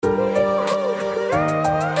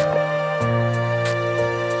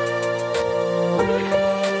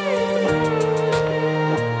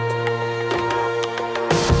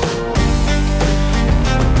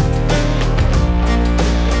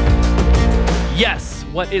Yes,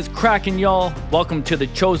 what is cracking, y'all? Welcome to The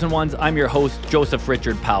Chosen Ones. I'm your host, Joseph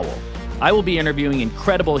Richard Powell. I will be interviewing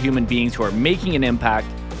incredible human beings who are making an impact,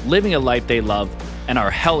 living a life they love, and are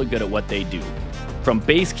hella good at what they do. From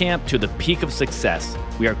base camp to the peak of success,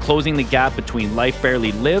 we are closing the gap between life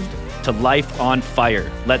barely lived to life on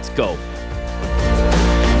fire. Let's go.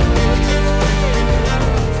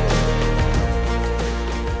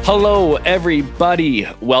 Hello, everybody.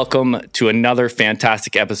 Welcome to another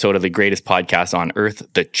fantastic episode of the greatest podcast on earth,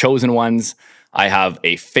 The Chosen Ones. I have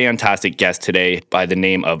a fantastic guest today by the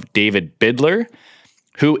name of David Bidler,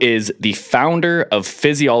 who is the founder of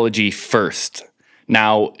Physiology First.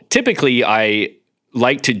 Now, typically, I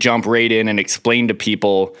like to jump right in and explain to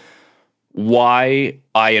people why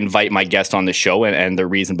I invite my guest on the show and the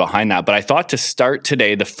reason behind that. But I thought to start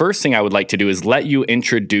today, the first thing I would like to do is let you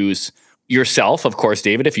introduce yourself, of course,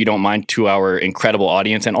 David, if you don't mind, to our incredible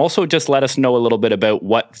audience, and also just let us know a little bit about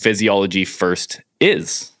what Physiology First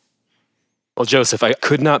is. Well, Joseph, I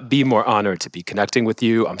could not be more honored to be connecting with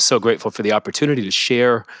you. I'm so grateful for the opportunity to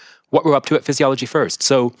share what we're up to at Physiology First.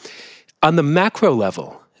 So on the macro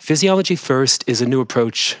level, Physiology First is a new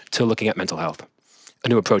approach to looking at mental health, a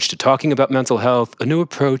new approach to talking about mental health, a new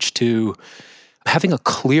approach to having a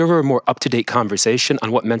clearer, more up-to-date conversation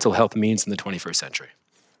on what mental health means in the 21st century.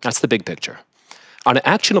 That's the big picture. On an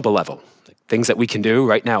actionable level, things that we can do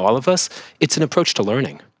right now, all of us, it's an approach to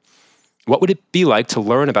learning. What would it be like to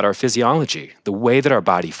learn about our physiology, the way that our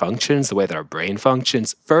body functions, the way that our brain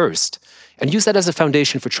functions first, and use that as a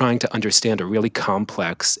foundation for trying to understand a really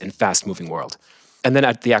complex and fast-moving world? And then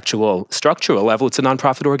at the actual structural level, it's a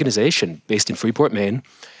nonprofit organization based in Freeport, Maine,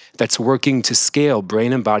 that's working to scale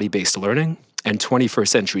brain and body-based learning and 21st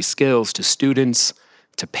century skills to students,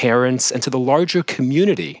 to parents, and to the larger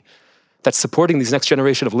community that's supporting these next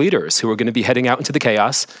generation of leaders who are going to be heading out into the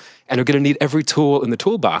chaos and are going to need every tool in the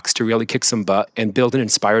toolbox to really kick some butt and build an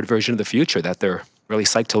inspired version of the future that they're really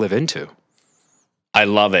psyched to live into. I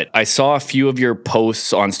love it. I saw a few of your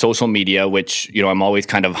posts on social media, which, I'm always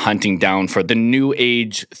kind of hunting down for the new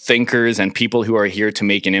age thinkers and people who are here to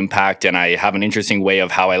make an impact. And I have an interesting way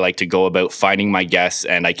of how I like to go about finding my guests.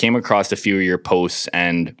 And I came across a few of your posts,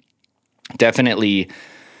 and definitely,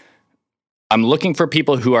 I'm looking for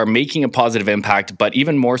people who are making a positive impact, but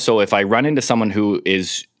even more so, if I run into someone who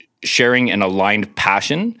is sharing an aligned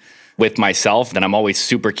passion with myself, then I'm always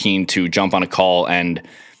super keen to jump on a call. And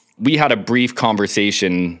we had a brief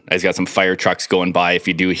conversation. I've got some fire trucks going by. If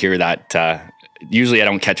you do hear that, usually I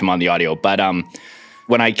don't catch them on the audio, but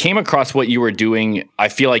when I came across what you were doing, I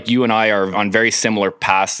feel like you and I are on very similar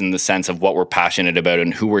paths in the sense of what we're passionate about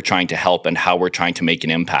and who we're trying to help and how we're trying to make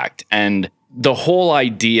an impact. And the whole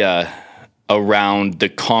idea around the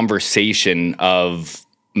conversation of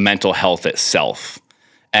mental health itself.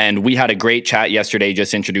 And we had a great chat yesterday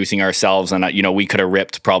just introducing ourselves, and we could have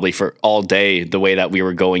ripped probably for all day the way that we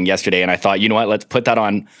were going yesterday. And I thought, you know what, let's put that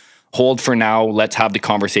on hold for now. Let's have the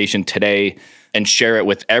conversation today and share it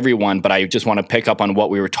with everyone. But I just want to pick up on what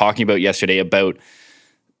we were talking about yesterday about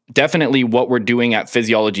definitely what we're doing at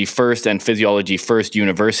Physiology First and Physiology First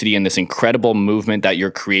University and this incredible movement that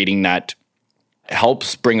you're creating that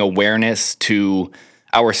helps bring awareness to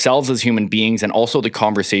ourselves as human beings and also the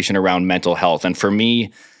conversation around mental health. And for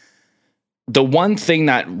me, the one thing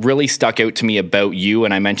that really stuck out to me about you,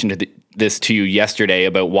 and I mentioned this to you yesterday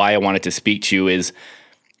about why I wanted to speak to you, is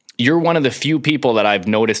you're one of the few people that I've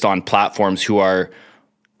noticed on platforms who are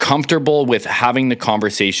comfortable with having the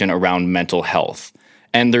conversation around mental health.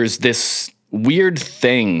 And there's this weird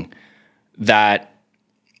thing that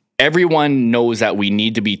everyone knows that we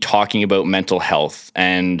need to be talking about mental health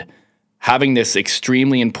and having this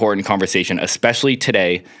extremely important conversation, especially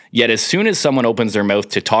today. Yet as soon as someone opens their mouth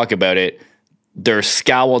to talk about it, they're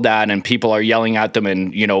scowled at and people are yelling at them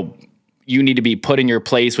and, you need to be put in your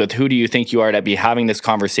place with who do you think you are to be having this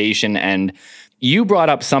conversation. And you brought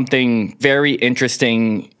up something very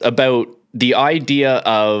interesting about the idea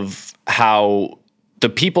of how the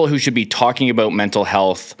people who should be talking about mental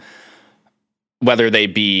health, whether they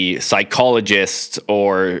be psychologists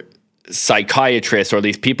or psychiatrists or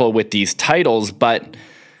these people with these titles, but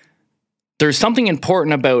there's something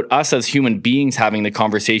important about us as human beings having the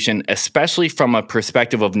conversation, especially from a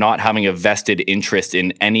perspective of not having a vested interest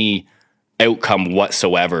in any outcome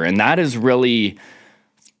whatsoever. And that is really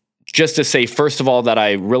just to say, first of all, that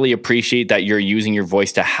I really appreciate that you're using your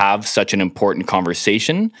voice to have such an important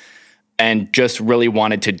conversation, and just really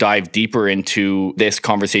wanted to dive deeper into this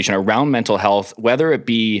conversation around mental health, whether it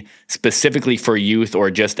be specifically for youth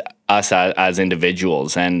or just us as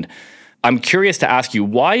individuals. And I'm curious to ask you,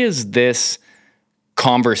 why is this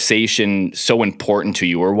conversation so important to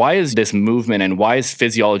you? Or why is this movement and why is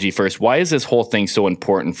Physiology First? Why is this whole thing so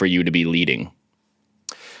important for you to be leading?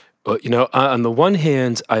 Well, on the one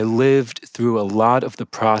hand, I lived through a lot of the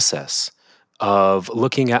process of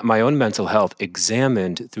looking at my own mental health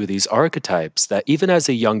examined through these archetypes that even as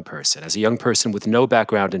a young person with no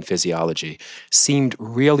background in physiology, seemed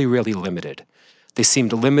really, really limited. They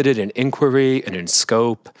seemed limited in inquiry and in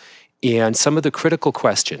scope. And some of the critical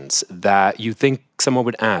questions that you think someone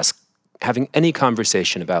would ask having any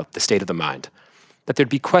conversation about the state of the mind, that there'd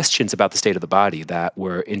be questions about the state of the body that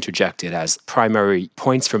were interjected as primary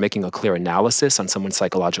points for making a clear analysis on someone's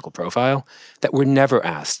psychological profile that were never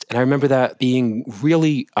asked. And I remember that being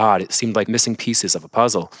really odd. It seemed like missing pieces of a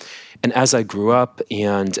puzzle. And as I grew up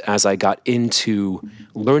and as I got into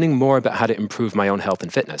learning more about how to improve my own health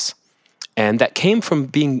and fitness, and that came from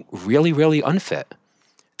being really, really unfit.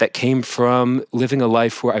 That came from living a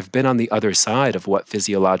life where I've been on the other side of what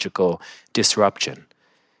physiological disruption,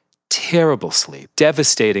 terrible sleep,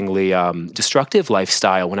 devastatingly destructive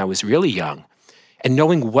lifestyle when I was really young, and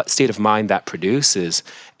knowing what state of mind that produces,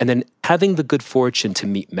 and then having the good fortune to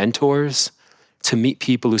meet mentors, to meet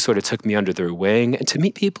people who sort of took me under their wing, and to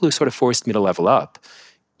meet people who sort of forced me to level up.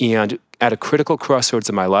 And at a critical crossroads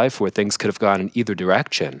in my life where things could have gone in either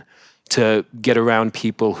direction, to get around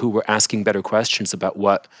people who were asking better questions about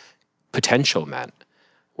what potential meant.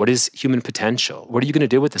 What is human potential? What are you going to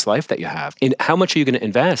do with this life that you have? And how much are you going to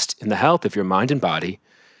invest in the health of your mind and body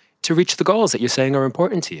to reach the goals that you're saying are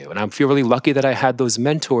important to you? And I feel really lucky that I had those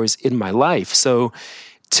mentors in my life. So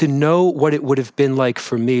to know what it would have been like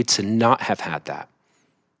for me to not have had that,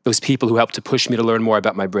 those people who helped to push me to learn more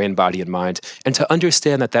about my brain, body, and mind, and to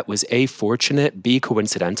understand that that was A, fortunate, B,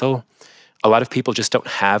 coincidental. A lot of people just don't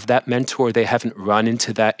have that mentor. They haven't run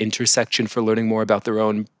into that intersection for learning more about their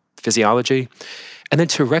own physiology. And then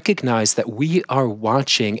to recognize that we are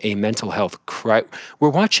watching a mental health we're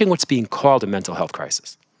watching what's being called a mental health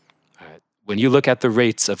crisis. Right? When you look at the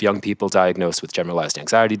rates of young people diagnosed with generalized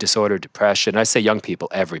anxiety disorder, depression, I say young people,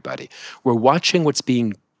 everybody, we're watching what's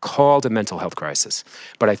being called a mental health crisis.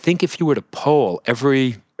 But I think if you were to poll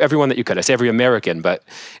everyone that you could, I say every American, but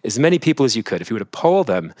as many people as you could, if you were to poll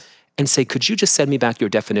them and say, could you just send me back your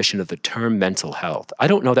definition of the term mental health? I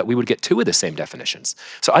don't know that we would get two of the same definitions.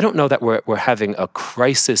 So I don't know that we're having a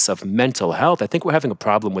crisis of mental health. I think we're having a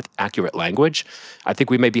problem with accurate language. I think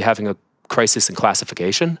we may be having a crisis in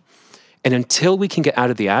classification. And until we can get out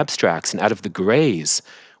of the abstracts and out of the grays,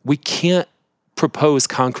 we can't propose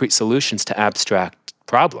concrete solutions to abstract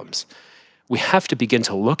problems. We have to begin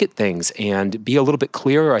to look at things and be a little bit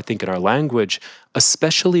clearer, I think, in our language,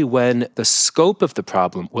 especially when the scope of the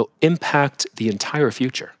problem will impact the entire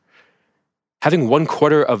future. Having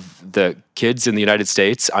 1/4 of the kids in the United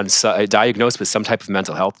States diagnosed with some type of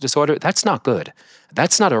mental health disorder, that's not good.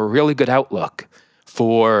 That's not a really good outlook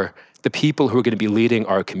for the people who are going to be leading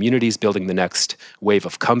our communities, building the next wave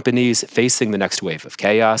of companies, facing the next wave of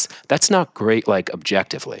chaos. That's not great,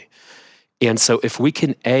 objectively. And so if we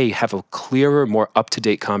can, A, have a clearer, more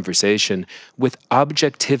up-to-date conversation with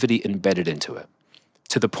objectivity embedded into it,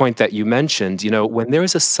 to the point that you mentioned, when there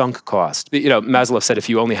is a sunk cost, Maslow said if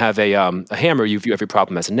you only have a hammer, you view every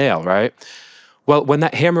problem as a nail, right? Well, when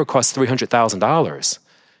that hammer costs $300,000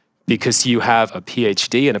 because you have a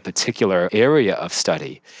PhD in a particular area of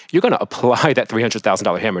study, you're going to apply that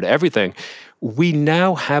 $300,000 hammer to everything. We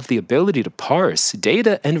now have the ability to parse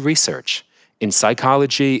data and research in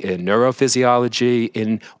psychology, in neurophysiology,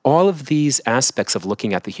 in all of these aspects of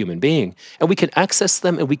looking at the human being. And we can access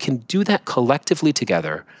them and we can do that collectively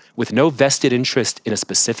together with no vested interest in a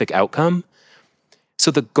specific outcome.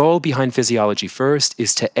 So the goal behind Physiology First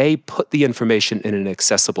is to A, put the information in an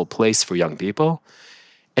accessible place for young people,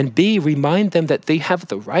 and B, remind them that they have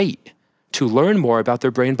the right to learn more about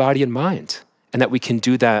their brain, body, and mind, and that we can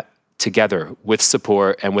do that together with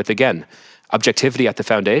support and with, again, objectivity at the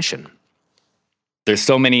foundation. There's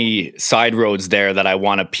so many side roads there that I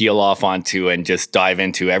want to peel off onto and just dive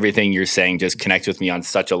into. Everything you're saying just connects with me on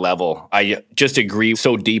such a level. I just agree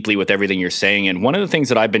so deeply with everything you're saying. And one of the things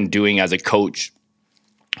that I've been doing as a coach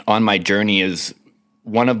on my journey is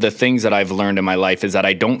one of the things that I've learned in my life is that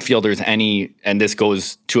I don't feel there's any, and this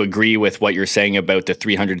goes to agree with what you're saying about the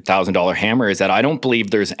 $300,000 hammer, is that I don't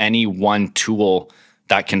believe there's any one tool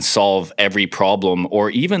that can solve every problem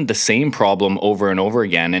or even the same problem over and over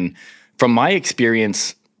again. And from my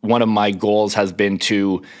experience, one of my goals has been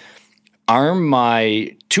to arm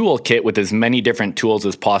my toolkit with as many different tools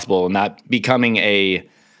as possible, and that becoming a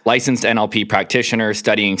licensed NLP practitioner,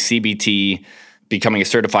 studying CBT, becoming a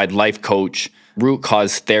certified life coach, root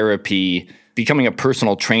cause therapy, becoming a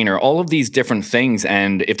personal trainer, all of these different things.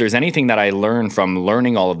 And if there's anything that I learned from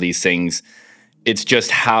learning all of these things, it's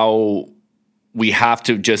just how we have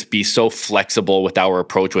to just be so flexible with our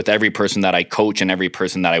approach with every person that I coach and every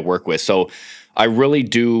person that I work with. So I really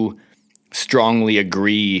do strongly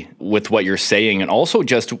agree with what you're saying. And also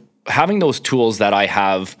just having those tools that I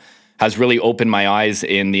have has really opened my eyes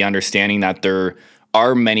in the understanding that there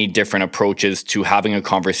are many different approaches to having a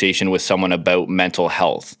conversation with someone about mental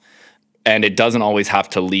health. And it doesn't always have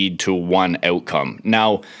to lead to one outcome.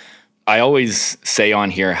 Now, I always say on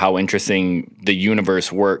here how interesting the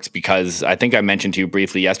universe works, because I think I mentioned to you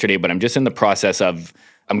briefly yesterday, but I'm just in the process of,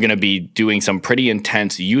 I'm going to be doing some pretty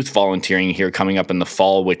intense youth volunteering here coming up in the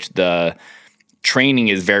fall, which the training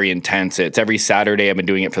is very intense. It's every Saturday. I've been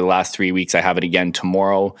doing it for the last 3 weeks. I have it again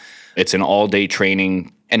tomorrow. It's an all-day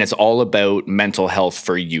training, and it's all about mental health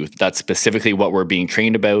for youth. That's specifically what we're being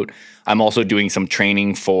trained about. I'm also doing some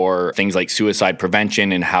training for things like suicide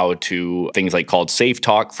prevention and how to, things like called Safe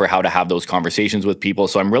Talk, for how to have those conversations with people.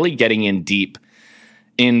 So I'm really getting in deep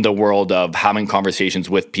in the world of having conversations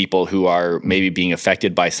with people who are maybe being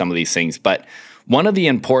affected by some of these things. But one of the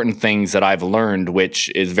important things that I've learned, which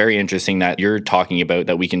is very interesting that you're talking about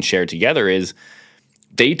that we can share together, is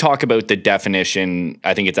they talk about the definition,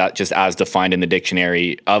 I think it's just as defined in the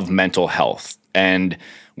dictionary, of mental health. And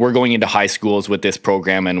we're going into high schools with this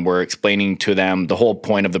program, and we're explaining to them the whole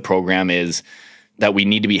point of the program is that we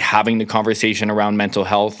need to be having the conversation around mental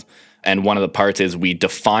health. And one of the parts is we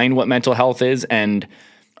define what mental health is. And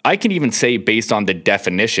I can even say, based on the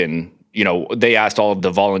definition, they asked all of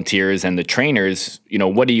the volunteers and the trainers,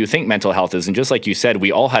 what do you think mental health is? And just like you said,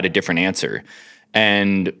 we all had a different answer.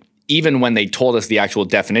 And even when they told us the actual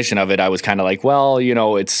definition of it, I was kind of like, well,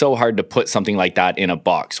 it's so hard to put something like that in a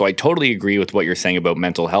box. So I totally agree with what you're saying about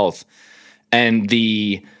mental health. And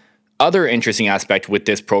the other interesting aspect with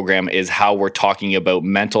this program is how we're talking about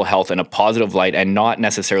mental health in a positive light and not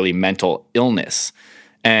necessarily mental illness.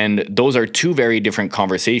 And those are two very different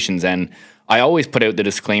conversations. And I always put out the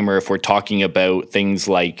disclaimer if we're talking about things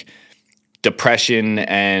like depression,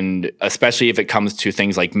 and especially if it comes to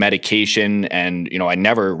things like medication. And, I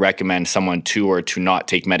never recommend someone to or to not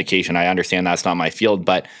take medication. I understand that's not my field,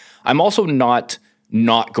 but I'm also not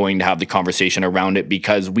going to have the conversation around it,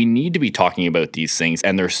 because we need to be talking about these things,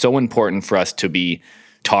 and they're so important for us to be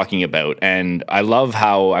talking about. And I love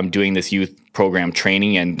how I'm doing this youth program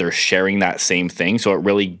training and they're sharing that same thing. So it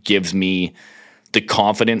really gives me the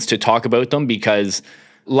confidence to talk about them, because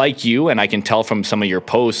like you, and I can tell from some of your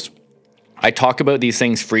posts, I talk about these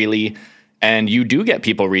things freely, and you do get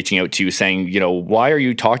people reaching out to you saying, why are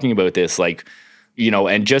you talking about this?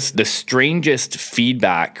 And just the strangest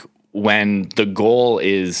feedback when the goal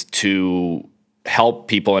is to help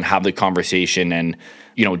people and have the conversation, and,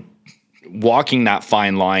 walking that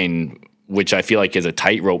fine line, which I feel like is a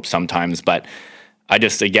tightrope sometimes. But I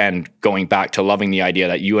just, again, going back to loving the idea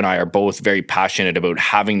that you and I are both very passionate about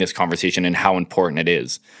having this conversation and how important it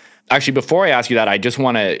is. Actually, before I ask you that, I just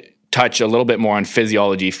want to touch a little bit more on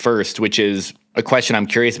physiology first, which is a question I'm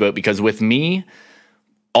curious about, because with me,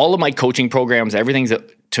 all of my coaching programs, everything's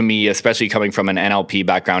to me, especially coming from an NLP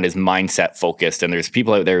background, is mindset focused. And there's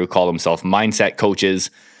people out there who call themselves mindset coaches.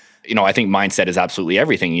 I think mindset is absolutely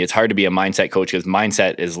everything. It's hard to be a mindset coach because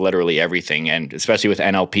mindset is literally everything, and especially with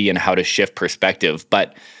NLP and how to shift perspective.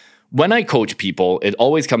 But when I coach people, it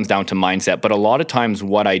always comes down to mindset. But a lot of times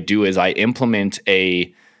what I do is I implement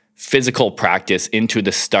a physical practice into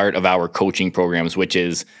the start of our coaching programs, which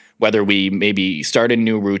is whether we maybe start a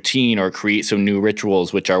new routine or create some new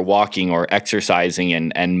rituals, which are walking or exercising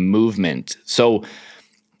and movement. So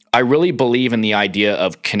I really believe in the idea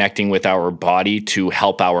of connecting with our body to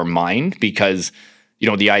help our mind, because,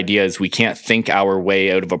 the idea is we can't think our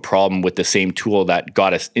way out of a problem with the same tool that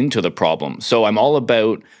got us into the problem. So I'm all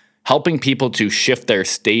about helping people to shift their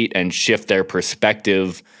state and shift their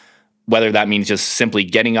perspective, whether that means just simply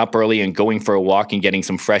getting up early and going for a walk and getting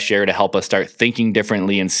some fresh air to help us start thinking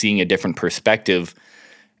differently and seeing a different perspective.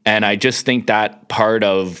 And I just think that part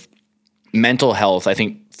of mental health, I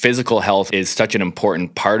think physical health is such an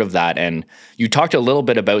important part of that. And you talked a little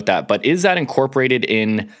bit about that, but is that incorporated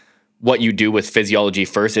in what you do with Physiology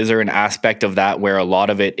First? Is there an aspect of that where a lot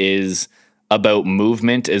of it is about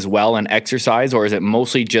movement as well and exercise, or is it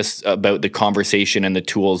mostly just about the conversation and the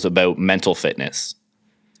tools about mental fitness?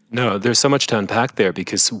 No, there's so much to unpack there,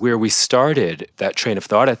 because where we started that train of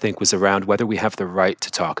thought, I think, was around whether we have the right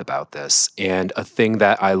to talk about this. And a thing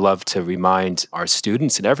that I love to remind our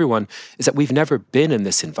students and everyone is that we've never been in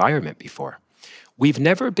this environment before. we've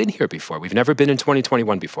never been here before. We've never been in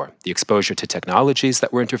 2021 before. The exposure to technologies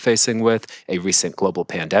that we're interfacing with, a recent global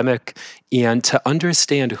pandemic, and to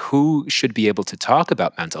understand who should be able to talk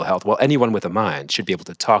about mental health. Well, anyone with a mind should be able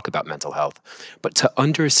to talk about mental health. But to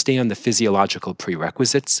understand the physiological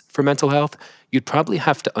prerequisites for mental health, you'd probably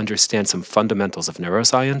have to understand some fundamentals of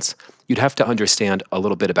neuroscience. You'd have to understand a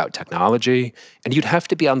little bit about technology, and you'd have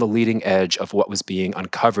to be on the leading edge of what was being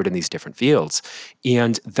uncovered in these different fields.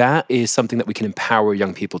 And that is something that we can empower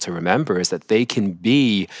young people to remember, is that they can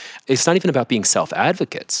be, it's not even about being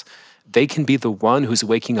self-advocates. They can be the one who's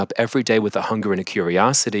waking up every day with a hunger and a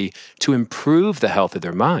curiosity to improve the health of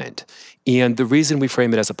their mind. And the reason we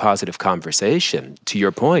frame it as a positive conversation, to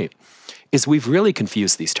your point, is we've really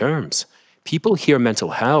confused these terms. People hear mental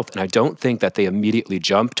health, and I don't think that they immediately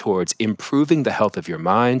jump towards improving the health of your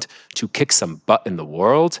mind to kick some butt in the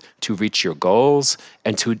world, to reach your goals,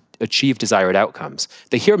 and to achieve desired outcomes.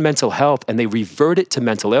 They hear mental health and they revert it to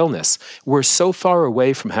mental illness. We're so far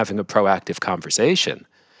away from having a proactive conversation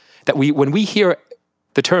that when we hear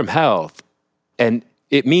the term health and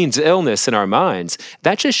it means illness in our minds,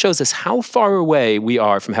 that just shows us how far away we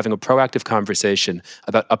are from having a proactive conversation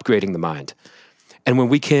about upgrading the mind. And when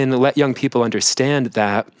we can let young people understand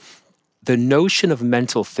that the notion of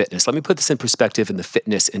mental fitness, let me put this in perspective in the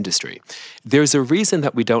fitness industry. There's a reason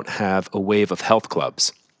that we don't have a wave of health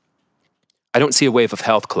clubs. I don't see a wave of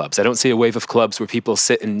health clubs. I don't see a wave of clubs where people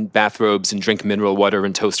sit in bathrobes and drink mineral water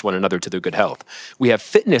and toast one another to their good health. We have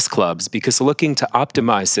fitness clubs because looking to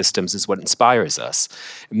optimize systems is what inspires us.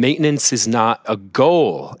 Maintenance is not a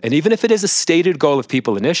goal. And even if it is a stated goal of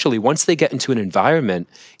people initially, once they get into an environment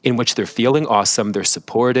in which they're feeling awesome, they're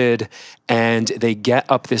supported, and they get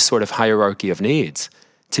up this sort of hierarchy of needs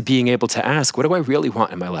to being able to ask, what do I really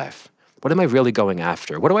want in my life? What am I really going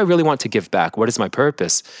after? What do I really want to give back? What is my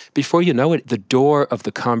purpose? Before you know it, the door of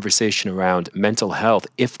the conversation around mental health,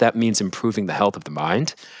 if that means improving the health of the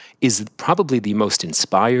mind, is probably the most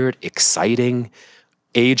inspired, exciting,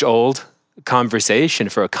 age-old conversation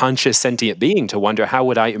for a conscious sentient being to wonder, how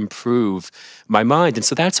would I improve my mind? And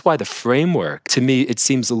so that's why the framework, to me, it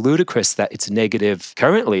seems ludicrous that it's negative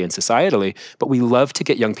currently and societally, but we love to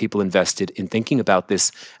get young people invested in thinking about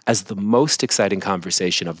this as the most exciting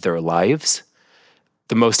conversation of their lives,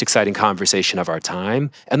 the most exciting conversation of our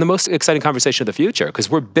time, and the most exciting conversation of the future, because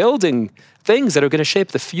we're building things that are going to shape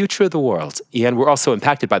the future of the world, and we're also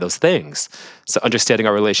impacted by those things. So understanding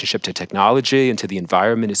our relationship to technology and to the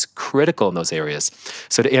environment is critical in those areas.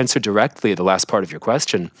 So to answer directly the last part of your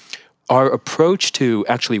question, our approach to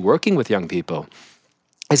actually working with young people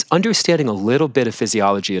is understanding a little bit of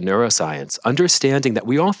physiology and neuroscience, understanding that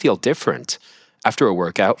we all feel different after a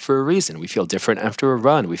workout for a reason. We feel different after a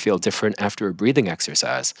run. We feel different after a breathing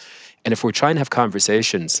exercise. And if we're trying to have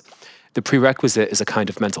conversations, the prerequisite is a kind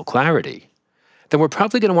of mental clarity, then we're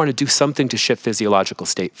probably going to want to do something to shift physiological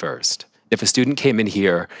state first. If a student came in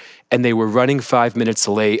here and they were running 5 minutes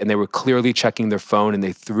late and they were clearly checking their phone and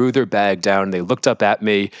they threw their bag down and they looked up at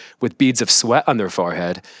me with beads of sweat on their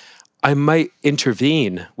forehead, I might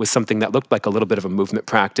intervene with something that looked like a little bit of a movement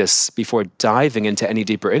practice before diving into any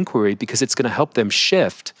deeper inquiry, because it's going to help them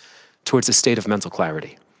shift towards a state of mental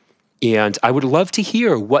clarity. And I would love to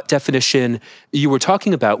hear what definition you were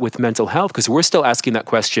talking about with mental health, because we're still asking that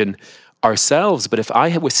question ourselves. But if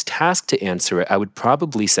I was tasked to answer it, I would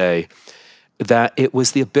probably say that it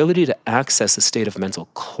was the ability to access a state of mental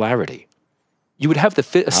clarity. You would have a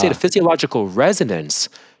state of physiological resonance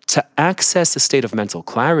to access a state of mental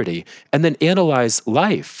clarity and then analyze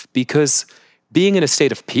life, because being in a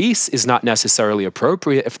state of peace is not necessarily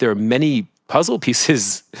appropriate if there are many puzzle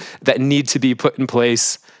pieces that need to be put in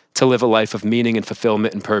place to live a life of meaning and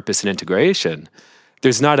fulfillment and purpose and integration.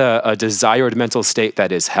 There's not a desired mental state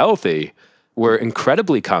that is healthy. We're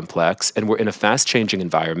incredibly complex, and we're in a fast-changing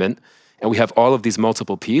environment, and we have all of these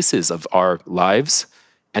multiple pieces of our lives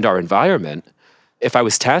and our environment. If I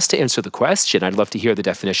was tasked to answer the question, I'd love to hear the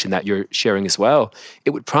definition that you're sharing as well.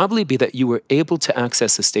 It would probably be that you were able to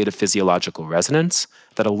access a state of physiological resonance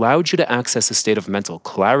that allowed you to access a state of mental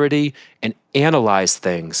clarity and analyze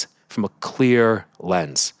things from a clear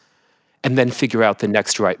lens, and then figure out the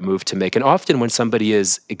next right move to make. And often when somebody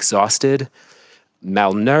is exhausted,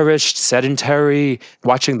 malnourished, sedentary,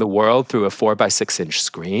 watching the world through a 4x6-inch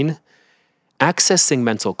screen, accessing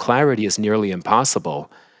mental clarity is nearly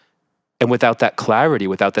impossible. And without that clarity,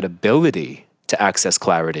 without that ability to access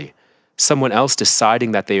clarity, someone else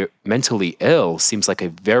deciding that they're mentally ill seems like a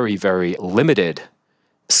very, very limited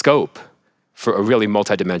scope for a really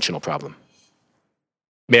multidimensional problem.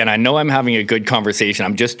 Man, I know I'm having a good conversation.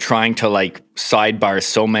 I'm just trying to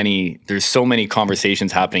sidebar there's so many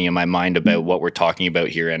conversations happening in my mind about what we're talking about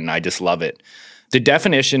here, and I just love it. The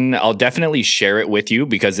definition, I'll definitely share it with you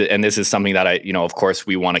and this is something that of course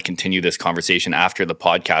we want to continue this conversation after the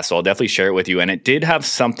podcast. So I'll definitely share it with you. And it did have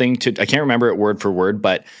something I can't remember it word for word,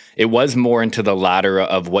 but it was more into the latter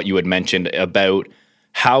of what you had mentioned about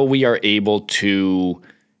how we are able to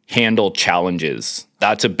handle challenges.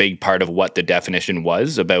 That's a big part of what the definition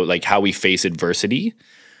was about, like how we face adversity.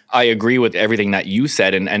 I agree with everything that you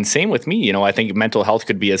said. And same with me. I think mental health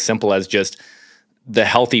could be as simple as just the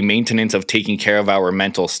healthy maintenance of taking care of our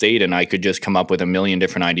mental state. And I could just come up with a million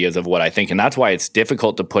different ideas of what I think. And that's why it's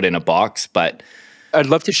difficult to put in a box. But I'd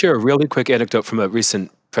love to share a really quick anecdote from a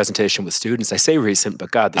recent presentation with students. I say recent,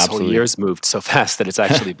 but God, this Absolutely. whole year's moved so fast that it's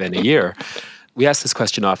actually been a year. We ask this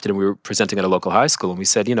question often, and we were presenting at a local high school, and we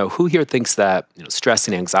said, who here thinks that stress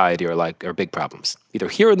and anxiety are big problems, either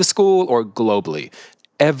here in the school or globally?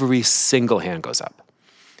 Every single hand goes up.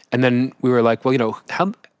 And then we were like, well,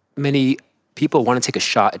 how many people want to take a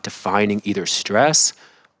shot at defining either stress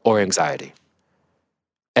or anxiety?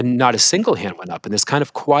 And not a single hand went up. And this kind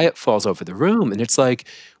of quiet falls over the room. And it's like,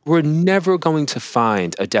 we're never going to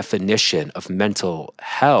find a definition of mental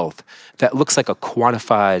health that looks like a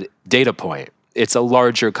quantified data point. It's a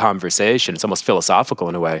larger conversation. It's almost philosophical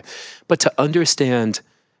in a way. But to understand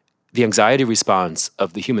the anxiety response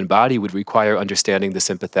of the human body would require understanding the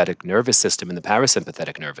sympathetic nervous system and the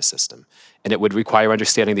parasympathetic nervous system. And it would require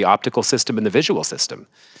understanding the optical system and the visual system.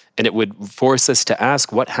 And it would force us to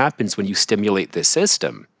ask what happens when you stimulate this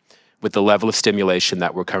system with the level of stimulation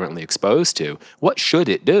that we're currently exposed to. What should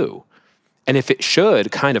it do? And if it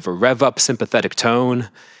should kind of rev up sympathetic tone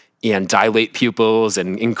and dilate pupils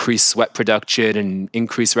and increase sweat production and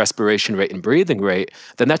increase respiration rate and breathing rate,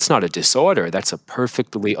 then that's not a disorder. That's a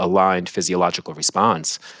perfectly aligned physiological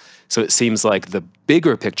response. So it seems like the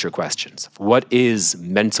bigger picture questions, what is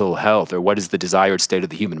mental health or what is the desired state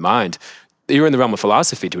of the human mind? You're in the realm of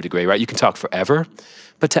philosophy to a degree, right? You can talk forever.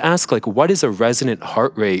 But to ask, what is a resonant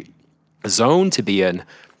heart rate zone to be in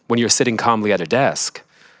when you're sitting calmly at a desk?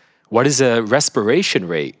 What is a respiration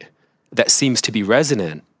rate that seems to be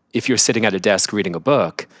resonant if you're sitting at a desk reading a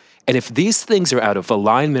book? And if these things are out of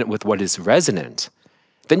alignment with what is resonant,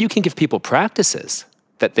 then you can give people practices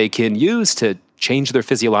that they can use to change their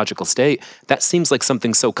physiological state. That seems like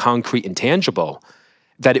something so concrete and tangible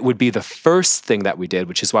that it would be the first thing that we did,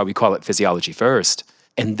 which is why we call it Physiology First,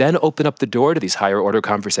 and then open up the door to these higher order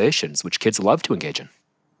conversations, which kids love to engage in.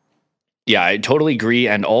 Yeah, I totally agree.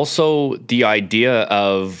 And also the idea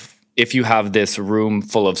of, if you have this room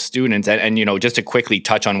full of students, and just to quickly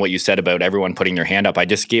touch on what you said about everyone putting their hand up, I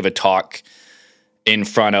just gave a talk in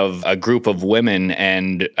front of a group of women,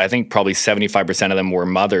 and I think probably 75% of them were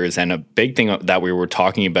mothers. And a big thing that we were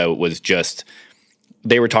talking about was just,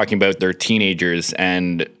 they were talking about their teenagers.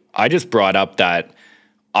 And I just brought up that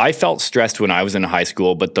I felt stressed when I was in high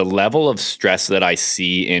school, but the level of stress that I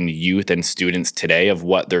see in youth and students today of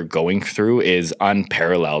what they're going through is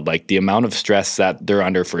unparalleled. Like the amount of stress that they're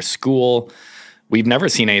under for school, we've never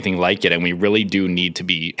seen anything like it. And we really do need to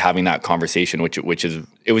be having that conversation, which is,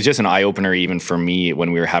 it was just an eye opener even for me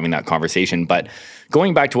when we were having that conversation. But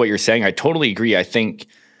going back to what you're saying, I totally agree. I think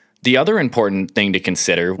the other important thing to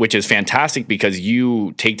consider, which is fantastic because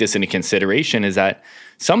you take this into consideration, is that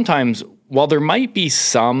sometimes, while there might be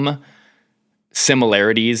some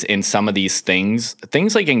similarities in some of these things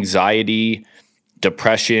like anxiety,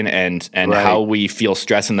 depression, and right, how we feel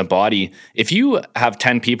stress in the body, if you have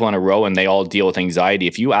 10 people in a row and they all deal with anxiety,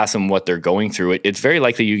 if you ask them what they're going through, it's very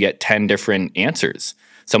likely you get 10 different answers.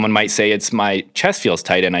 Someone might say, it's my chest feels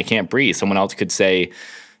tight and I can't breathe. Someone else could say,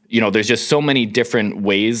 there's just so many different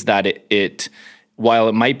ways that it while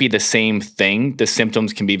it might be the same thing, the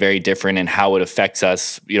symptoms can be very different and how it affects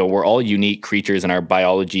us. We're all unique creatures and our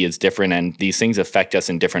biology is different, and these things affect us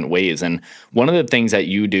in different ways. And one of the things that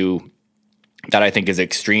you do that I think is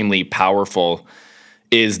extremely powerful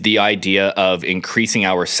is the idea of increasing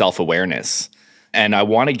our self-awareness. And I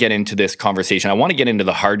want to get into this conversation. I want to get into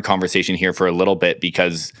the hard conversation here for a little bit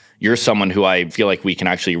because you're someone who I feel like we can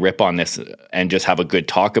actually rip on this and just have a good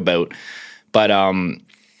talk about. But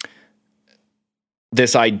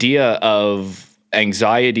this idea of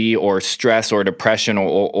anxiety or stress or depression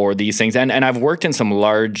or these things. And I've worked in some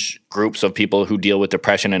large groups of people who deal with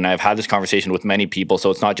depression, and I've had this conversation with many people. So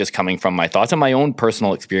it's not just coming from my thoughts and my own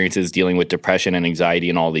personal experiences dealing with depression and anxiety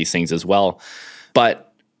and all these things as well.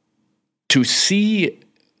 But to see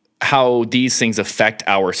how these things affect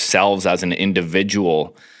ourselves as an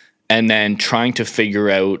individual and then trying to figure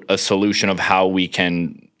out a solution of how we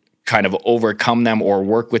can kind of overcome them or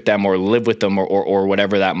work with them or live with them or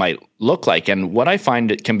whatever that might look like. And what I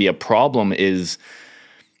find it can be a problem is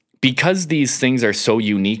because these things are so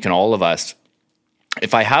unique in all of us,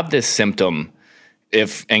 if I have this symptom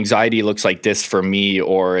if anxiety looks like this for me,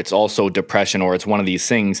 or it's also depression, or it's one of these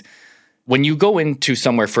things. When you go into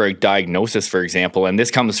somewhere for a diagnosis, for example, and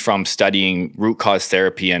this comes from studying root cause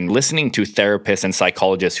therapy and listening to therapists and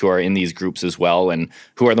psychologists who are in these groups as well, and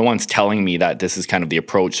who are the ones telling me that this is kind of the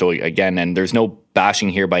approach. So again, and there's no bashing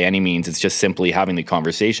here by any means, it's just simply having the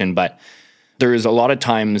conversation. But there's a lot of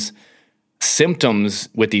times symptoms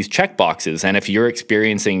with these check boxes. And if you're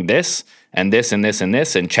experiencing this and this and this and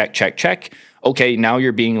this and check, check, check, okay, now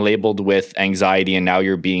you're being labeled with anxiety, and now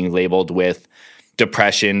you're being labeled with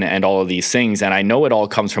depression and all of these things. And I know it all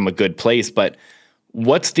comes from a good place, but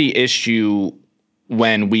what's the issue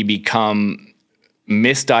when we become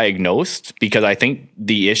misdiagnosed? Because I think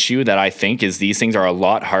the issue that I think is these things are a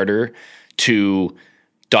lot harder to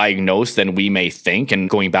diagnose than we may think. And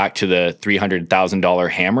going back to the $300,000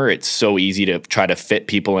 hammer, it's so easy to try to fit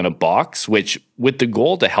people in a box, which with the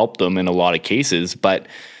goal to help them in a lot of cases. But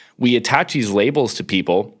we attach these labels to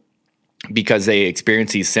people because they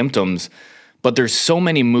experience these symptoms. But there's so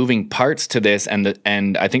many moving parts to this,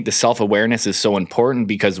 and I think the self-awareness is so important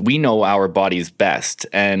because we know our bodies best.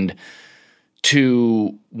 And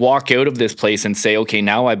to walk out of this place and say, okay,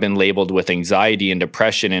 now I've been labeled with anxiety and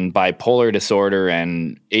depression and bipolar disorder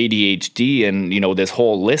and ADHD and, this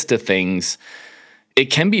whole list of things,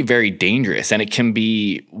 it can be very dangerous. And it can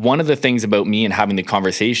be one of the things about me and having the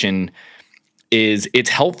conversation is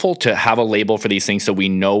it's helpful to have a label for these things so we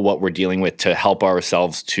know what we're dealing with to help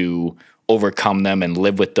ourselves to overcome them and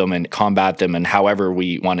live with them and combat them and however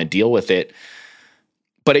we want to deal with it.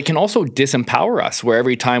 But it can also disempower us, where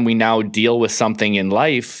every time we now deal with something in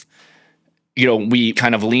life, we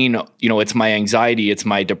kind of lean, it's my anxiety, it's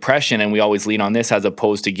my depression, and we always lean on this as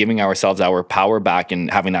opposed to giving ourselves our power back and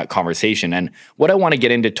having that conversation. And what I want to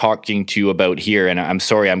get into talking to you about here, and I'm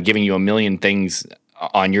sorry, I'm giving you a million things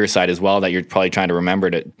on your side as well that you're probably trying to remember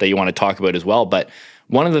that you want to talk about as well. But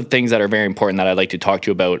one of the things that are very important that I'd like to talk to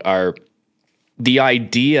you about are the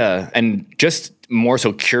idea, and just more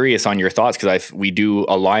so curious on your thoughts, because we do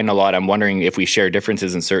align a lot. I'm wondering if we share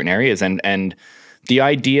differences in certain areas, and the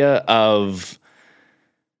idea of,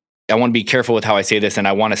 I want to be careful with how I say this, and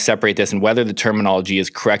I want to separate this, and whether the terminology is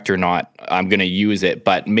correct or not, I'm going to use it,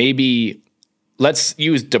 but maybe let's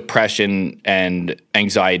use depression and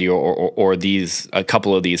anxiety or these, a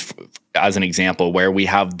couple of these as an example, where we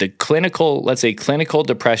have the clinical, let's say clinical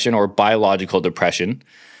depression or biological depression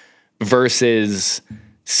versus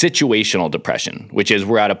situational depression, which is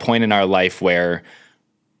we're at a point in our life where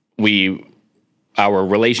our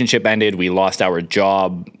relationship ended, we lost our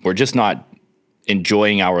job, we're just not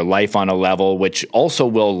enjoying our life on a level, which also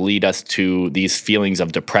will lead us to these feelings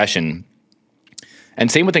of depression.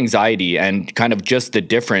 And same with anxiety, and kind of just the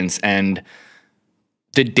difference and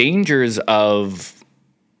the dangers of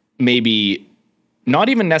maybe not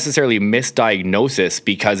even necessarily misdiagnosis,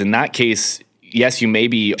 because in that case, yes, you may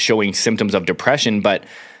be showing symptoms of depression, but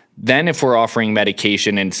then if we're offering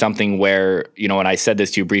medication and something where, and I said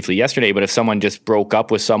this to you briefly yesterday, but if someone just broke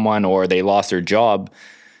up with someone or they lost their job,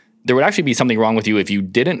 there would actually be something wrong with you if you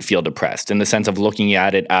didn't feel depressed, in the sense of looking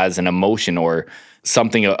at it as an emotion or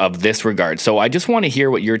something of this regard. So I just want to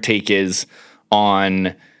hear what your take is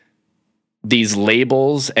on these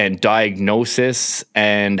labels and diagnosis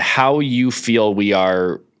and how you feel we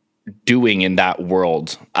are doing in that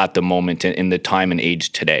world at the moment in the time and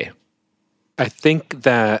age today. I think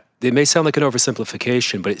that it may sound like an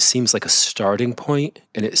oversimplification, but it seems like a starting point,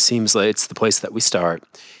 and it seems like it's the place that we start,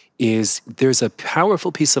 is there's a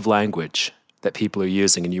powerful piece of language that people are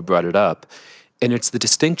using, and you brought it up, and it's the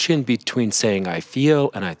distinction between saying I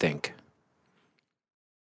feel and I think.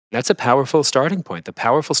 That's a powerful starting point. The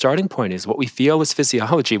powerful starting point is what we feel is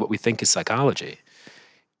physiology, what we think is psychology.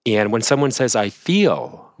 And when someone says I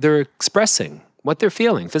feel, they're expressing what they're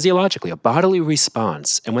feeling physiologically, a bodily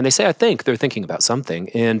response. And when they say I think, they're thinking about something.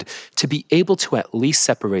 And to be able to at least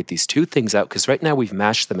separate these two things out, because right now we've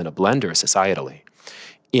mashed them in a blender societally.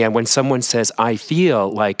 And when someone says I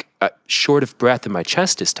feel like short of breath and my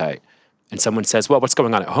chest is tight, and someone says, well, what's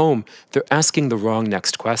going on at home? They're asking the wrong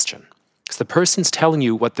next question. Because the person's telling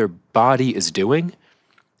you what their body is doing.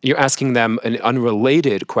 You're asking them an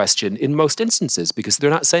unrelated question in most instances, because they're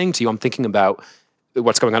not saying to you, I'm thinking about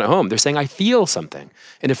what's going on at home. They're saying, I feel something.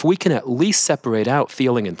 And if we can at least separate out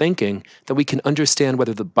feeling and thinking, then we can understand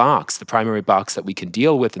whether the primary box that we can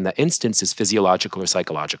deal with in that instance is physiological or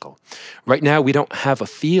psychological. Right now, we don't have a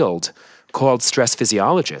field called stress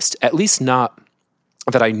physiologist, at least not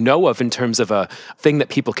that I know of in terms of a thing that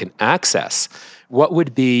people can access. What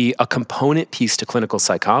would be a component piece to clinical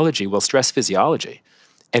psychology? Well, stress physiology.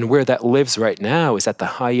 And where that lives right now is at the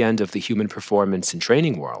high end of the human performance and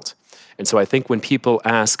training world. And so I think when people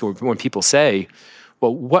ask, or when people say,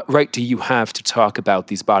 Well, what right do you have to talk about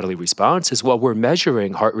these bodily responses? Well, we're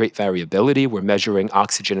measuring heart rate variability. We're measuring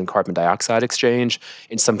oxygen and carbon dioxide exchange.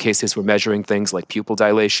 In some cases, we're measuring things like pupil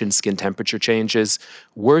dilation, skin temperature changes.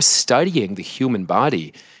 We're studying the human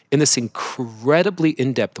body in this incredibly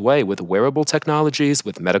in-depth way with wearable technologies,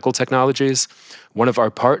 with medical technologies. One of our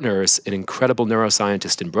partners, an incredible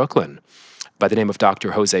neuroscientist in Brooklyn by the name of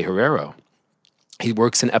Dr. Jose Herrero, he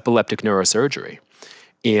works in epileptic neurosurgery.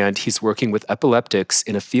 And he's working with epileptics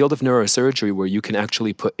in a field of neurosurgery where you can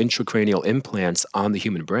actually put intracranial implants on the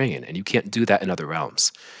human brain, and you can't do that in other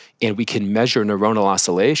realms. And we can measure neuronal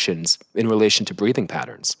oscillations in relation to breathing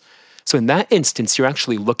patterns. So in that instance, you're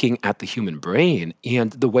actually looking at the human brain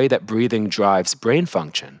and the way that breathing drives brain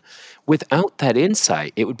function. Without that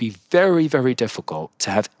insight, it would be very, very difficult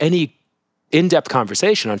to have any in-depth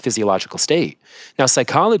conversation on physiological state. Now,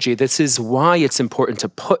 psychology, this is why it's important to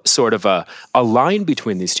put sort of a line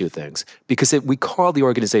between these two things, because we call the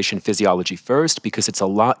organization Physiology First because it's a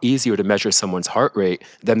lot easier to measure someone's heart rate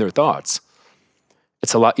than their thoughts.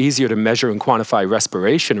 It's a lot easier to measure and quantify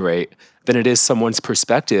respiration rate than it is someone's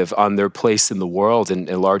perspective on their place in the world and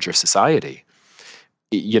in larger society.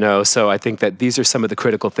 So I think that these are some of the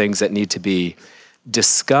critical things that need to be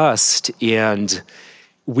discussed, and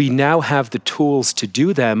we now have the tools to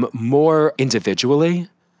do them more individually.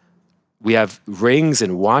 We have rings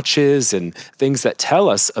and watches and things that tell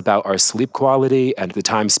us about our sleep quality and the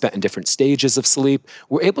time spent in different stages of sleep.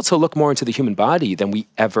 We're able to look more into the human body than we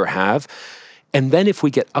ever have. And then if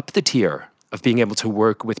we get up the tier of being able to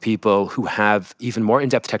work with people who have even more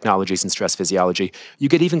in-depth technologies in stress physiology, you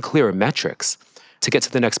get even clearer metrics. To get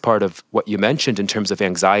to the next part of what you mentioned in terms of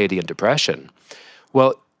anxiety and depression,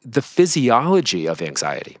 well, the physiology of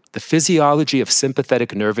anxiety, the physiology of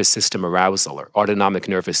sympathetic nervous system arousal or autonomic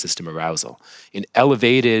nervous system arousal, in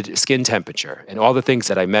elevated skin temperature, and all the things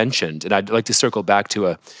that I mentioned. And I'd like to circle back to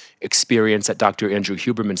an experience at Dr. Andrew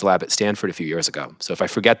Huberman's lab at Stanford a few years ago. So if I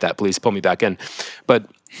forget that, please pull me back in. But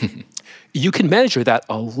you can measure that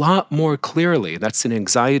a lot more clearly, and that's an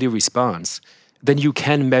anxiety response, than you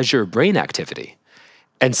can measure brain activity.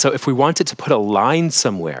 And so if we wanted to put a line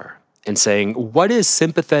somewhere and saying, what is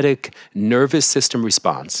sympathetic nervous system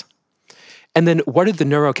response? And then what are the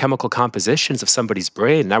neurochemical compositions of somebody's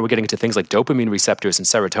brain? Now we're getting into things like dopamine receptors and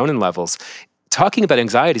serotonin levels. Talking about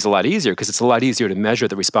anxiety is a lot easier because it's a lot easier to measure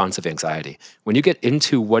the response of anxiety. When you get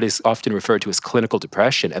into what is often referred to as clinical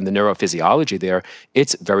depression and the neurophysiology there,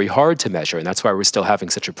 it's very hard to measure. And that's why we're still having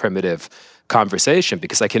such a primitive conversation,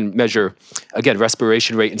 because I can measure, again,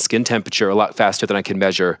 respiration rate and skin temperature a lot faster than I can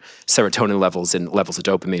measure serotonin levels and levels of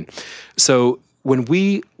dopamine. So when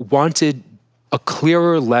we wanted a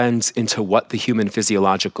clearer lens into what the human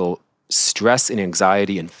physiological stress and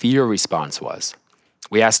anxiety and fear response was,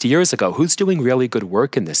 we asked years ago, who's doing really good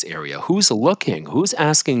work in this area? Who's looking? Who's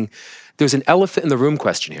asking? There's an elephant in the room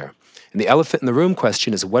question here. And the elephant in the room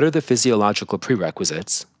question is, what are the physiological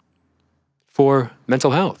prerequisites for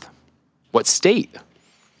mental health? What state?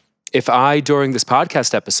 If I, during this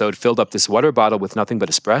podcast episode, filled up this water bottle with nothing but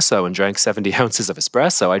espresso and drank 70 ounces of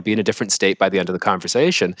espresso, I'd be in a different state by the end of the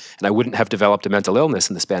conversation, and I wouldn't have developed a mental illness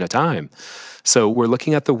in the span of time. So we're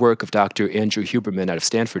looking at the work of Dr. Andrew Huberman out of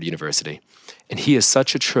Stanford University, and he is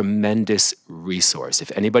such a tremendous resource. If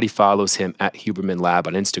anybody follows him at Huberman Lab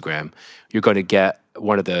on Instagram, you're going to get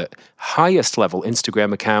one of the highest level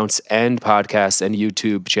Instagram accounts and podcasts and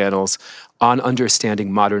YouTube channels on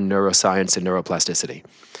understanding modern neuroscience and neuroplasticity.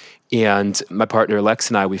 And my partner Lex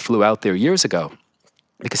and I, we flew out there years ago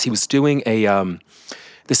because he was doing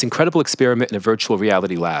this incredible experiment in a virtual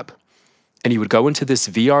reality lab. And you would go into this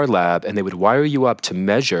VR lab and they would wire you up to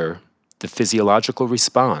measure the physiological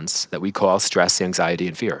response that we call stress, anxiety,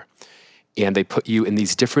 and fear. And they put you in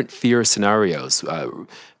these different fear scenarios,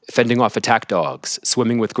 fending off attack dogs,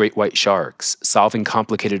 swimming with great white sharks, solving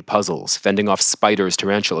complicated puzzles, fending off spiders,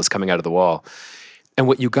 tarantulas coming out of the wall. And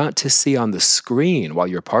what you got to see on the screen while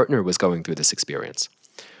your partner was going through this experience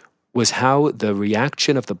was how the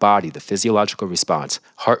reaction of the body, the physiological response,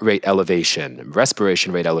 heart rate elevation,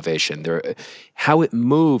 respiration rate elevation, how it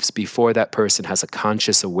moves before that person has a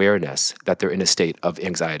conscious awareness that they're in a state of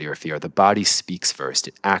anxiety or fear. The body speaks first,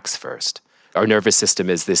 it acts first. Our nervous system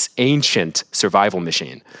is this ancient survival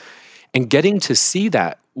machine. And getting to see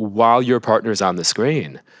that while your partner's on the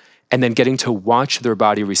screen, and then getting to watch their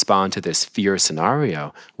body respond to this fear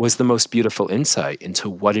scenario was the most beautiful insight into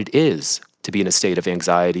what it is to be in a state of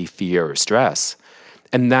anxiety, fear, or stress.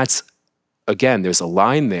 And that's, again, there's a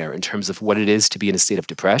line there in terms of what it is to be in a state of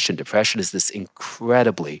depression. Depression is this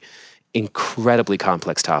incredibly, incredibly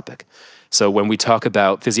complex topic. So when we talk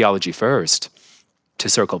about physiology first, to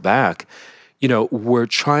circle back, we're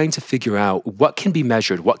trying to figure out what can be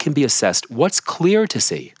measured, what can be assessed, what's clear to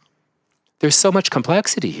see. There's so much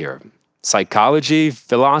complexity here. Psychology,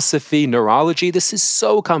 philosophy, neurology, this is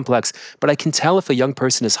so complex, but I can tell if a young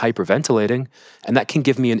person is hyperventilating, and that can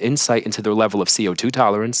give me an insight into their level of CO2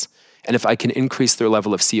 tolerance. And if I can increase their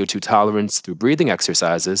level of CO2 tolerance through breathing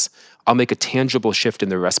exercises, I'll make a tangible shift in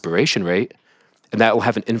their respiration rate, and that will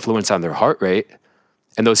have an influence on their heart rate.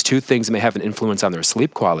 And those two things may have an influence on their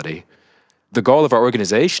sleep quality. The goal of our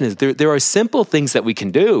organization is there are simple things that we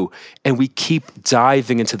can do, and we keep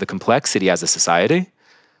diving into the complexity as a society.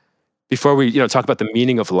 Before we talk about the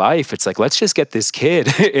meaning of life, it's like, let's just get this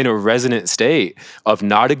kid in a resonant state of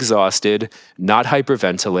not exhausted, not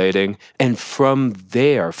hyperventilating. And from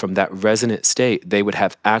there, from that resonant state, they would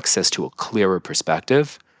have access to a clearer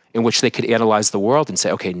perspective in which they could analyze the world and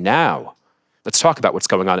say, okay, now let's talk about what's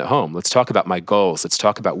going on at home. Let's talk about my goals. Let's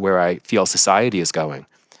talk about where I feel society is going.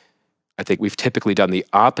 I think we've typically done the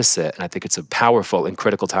opposite, and I think it's a powerful and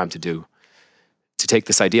critical time to take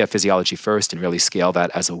this idea of physiology first and really scale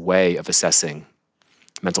that as a way of assessing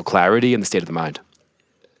mental clarity and the state of the mind.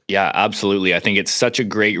 Yeah, absolutely. I think it's such a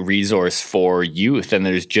great resource for youth. And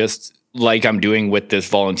there's just, like I'm doing with this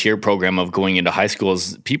volunteer program of going into high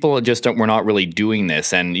schools, people just we're not really doing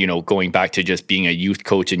this. And, going back to just being a youth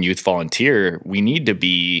coach and youth volunteer, we need to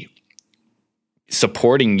be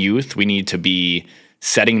supporting youth. We need to be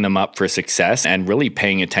setting them up for success and really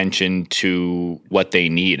paying attention to what they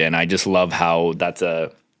need. And I just love how that's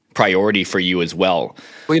a priority for you as well.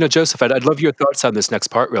 Well, Joseph, I'd love your thoughts on this next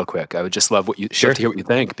part real quick. I would just love to hear what you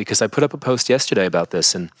think, because I put up a post yesterday about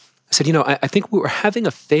this, and I said, I think we're having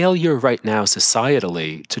a failure right now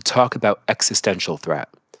societally to talk about existential threat.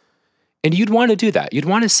 And you'd want to do that. You'd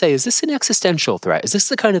want to say, is this an existential threat? Is this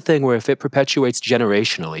the kind of thing where if it perpetuates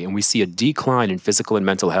generationally and we see a decline in physical and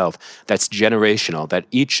mental health that's generational, that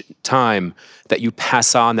each time that you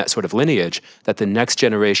pass on that sort of lineage, that the next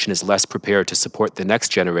generation is less prepared to support the next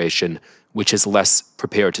generation, which is less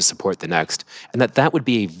prepared to support the next, and that would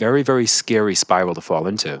be a very, very scary spiral to fall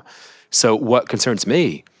into. So what concerns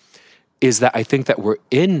me is that I think that we're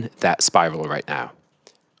in that spiral right now.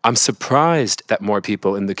 I'm surprised that more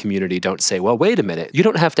people in the community don't say, well, wait a minute, you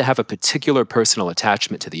don't have to have a particular personal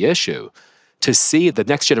attachment to the issue to see the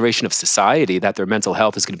next generation of society, that their mental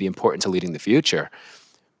health is going to be important to leading the future.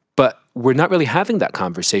 But we're not really having that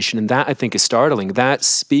conversation, and that, I think, is startling. That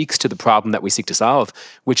speaks to the problem that we seek to solve,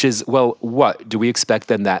 which is, well, what? Do we expect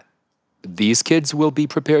then that these kids will be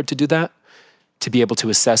prepared to do that? To be able to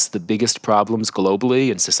assess the biggest problems globally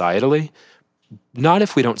and societally? Not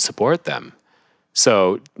if we don't support them.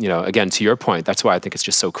 So, again, to your point, that's why I think it's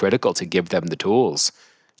just so critical to give them the tools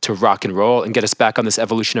to rock and roll and get us back on this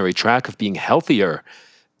evolutionary track of being healthier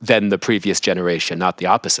than the previous generation, not the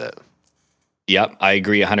opposite. Yep, I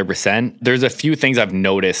agree 100%. There's a few things I've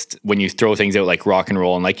noticed when you throw things out like rock and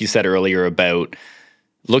roll. And like you said earlier about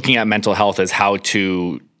looking at mental health as how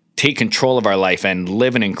to take control of our life and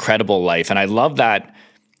live an incredible life. And I love that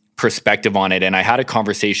perspective on it. And I had a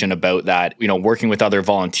conversation about that, working with other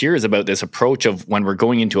volunteers about this approach of when we're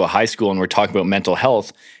going into a high school and we're talking about mental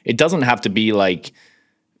health, it doesn't have to be like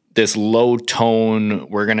this low tone,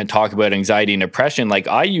 we're going to talk about anxiety and depression. Like,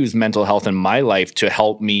 I use mental health in my life to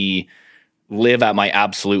help me live at my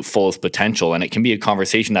absolute fullest potential. And it can be a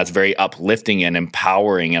conversation that's very uplifting and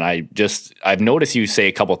empowering. And I've noticed you say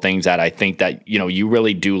a couple things that I think that, you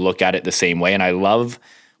really do look at it the same way. And I love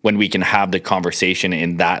when we can have the conversation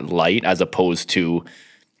in that light, as opposed to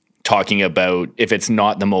talking about, if it's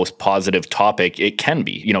not the most positive topic, it can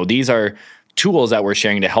be. These are tools that we're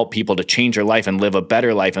sharing to help people to change their life and live a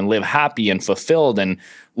better life and live happy and fulfilled and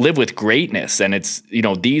live with greatness. And it's,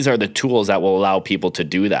 these are the tools that will allow people to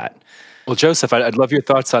do that. Well, Joseph, I'd love your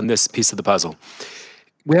thoughts on this piece of the puzzle.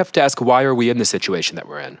 We have to ask, why are we in the situation that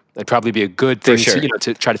we're in? That'd probably be a good thing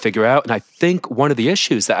to try to figure out. And I think one of the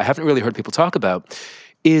issues that I haven't really heard people talk about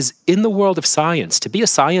is, in the world of science, to be a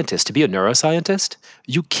scientist, to be a neuroscientist,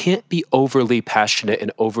 you can't be overly passionate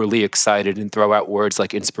and overly excited and throw out words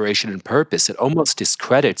like inspiration and purpose. It almost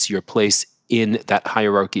discredits your place in that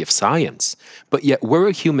hierarchy of science. But yet we're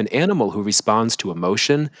a human animal who responds to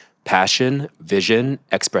emotion, passion, vision,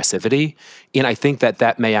 expressivity. And I think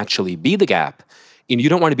that may actually be the gap. And you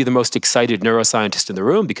don't want to be the most excited neuroscientist in the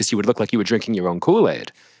room because you would look like you were drinking your own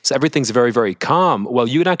Kool-Aid. So everything's very, very calm. Well,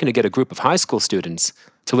 you're not going to get a group of high school students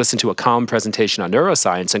to listen to a calm presentation on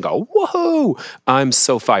neuroscience and go, whoa, I'm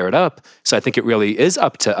so fired up. So I think it really is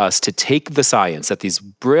up to us to take the science that these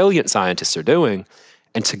brilliant scientists are doing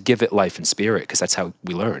and to give it life and spirit, because that's how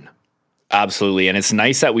we learn. Absolutely. And it's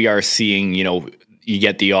nice that we are seeing, you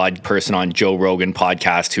get the odd person on Joe Rogan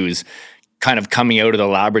podcast who's kind of coming out of the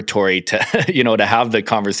laboratory to, to have the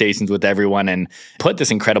conversations with everyone and put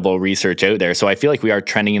this incredible research out there. So I feel like we are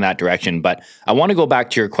trending in that direction. But I want to go back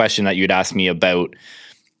to your question that you'd asked me about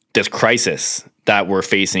this crisis that we're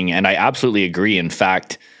facing. And I absolutely agree. In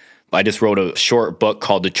fact, I just wrote a short book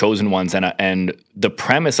called The Chosen Ones. And the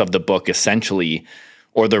premise of the book essentially,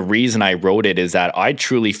 or the reason I wrote it, is that I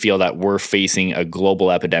truly feel that we're facing a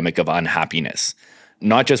global epidemic of unhappiness,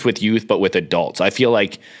 not just with youth, but with adults. I feel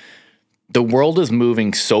like the world is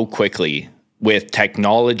moving so quickly with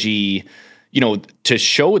technology. To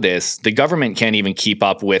show this, the government can't even keep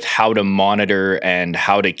up with how to monitor and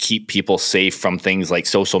how to keep people safe from things like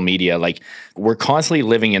social media. Like, we're constantly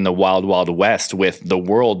living in the wild, wild west with the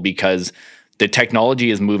world because the technology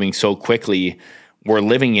is moving so quickly. We're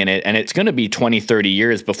living in it, and it's going to be 20, 30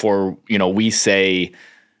 years before, we say,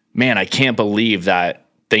 man, I can't believe that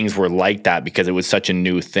things were like that because it was such a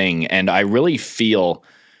new thing. And I really feel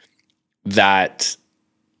that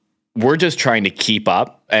we're just trying to keep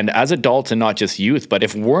up. And as adults, and not just youth, but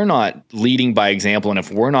if we're not leading by example, and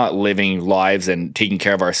if we're not living lives and taking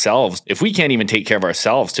care of ourselves, if we can't even take care of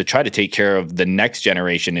ourselves, to try to take care of the next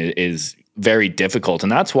generation is very difficult.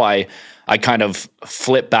 And that's why I kind of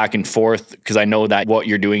flip back and forth, because I know that what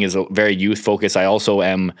you're doing is a very youth focused. I also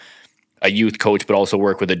am a youth coach, but also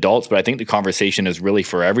work with adults. But I think the conversation is really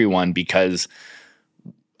for everyone, because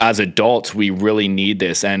as adults, we really need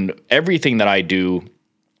this. And everything that I do,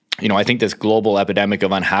 I think this global epidemic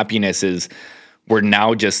of unhappiness is, we're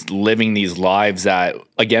now just living these lives that,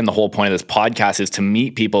 again, the whole point of this podcast is to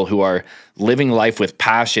meet people who are living life with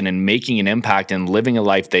passion and making an impact and living a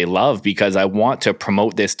life they love, because I want to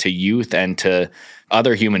promote this to youth and to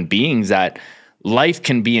other human beings, that life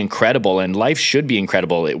can be incredible and life should be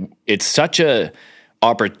incredible. It's such a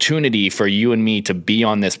opportunity for you and me to be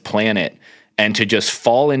on this planet and to just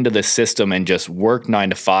fall into the system and just work 9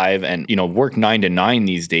 to 5 and, work 9 to 9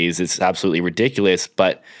 these days. It's absolutely ridiculous.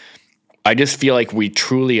 But I just feel like we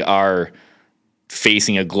truly are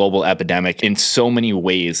facing a global epidemic in so many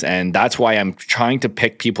ways. And that's why I'm trying to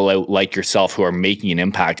pick people out like yourself who are making an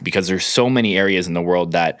impact, because there's so many areas in the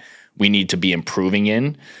world that we need to be improving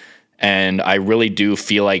in. And I really do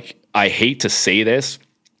feel like, I hate to say this,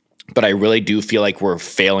 but I really do feel like we're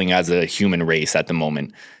failing as a human race at the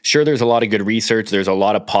moment. Sure, there's a lot of good research, there's a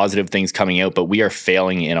lot of positive things coming out, but we are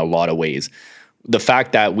failing in a lot of ways. The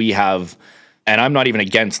fact that we have, and I'm not even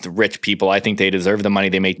against rich people, I think they deserve the money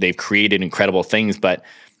they make, they've created incredible things, but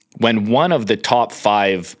when one of the top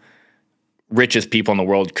 5 richest people in the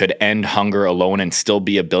world could end hunger alone and still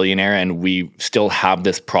be a billionaire, and we still have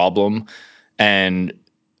this problem, and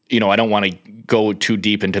I don't want to go too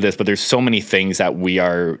deep into this, but there's so many things that we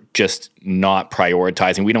are just not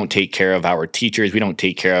prioritizing. We don't take care of our teachers. We don't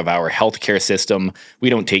take care of our healthcare system. We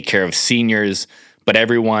don't take care of seniors, but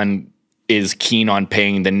everyone is keen on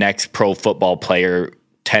paying the next pro football player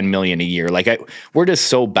 $10 million a year. We're just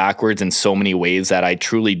so backwards in so many ways that I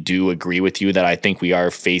truly do agree with you that I think we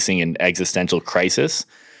are facing an existential crisis.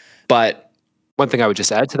 But one thing I would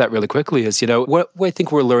just add to that really quickly is, what I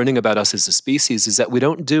think we're learning about us as a species is that we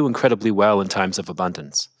don't do incredibly well in times of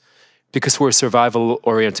abundance, because we're a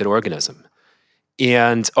survival-oriented organism.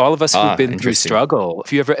 And all of us who've been through struggle,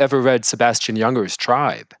 if you ever read Sebastian Junger's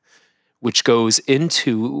Tribe, which goes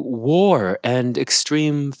into war and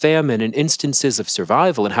extreme famine and instances of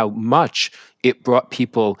survival and how much it brought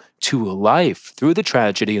people to life through the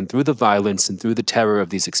tragedy and through the violence and through the terror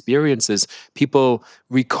of these experiences. People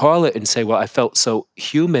recall it and say, well, I felt so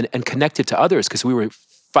human and connected to others because we were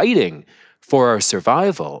fighting for our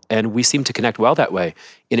survival. And we seem to connect well that way.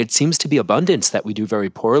 And it seems to be abundance that we do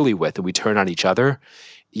very poorly with, and we turn on each other.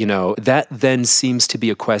 That then seems to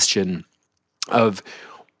be a question of,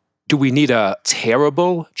 do we need a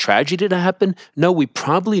terrible tragedy to happen? No, we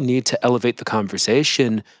probably need to elevate the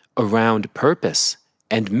conversation around purpose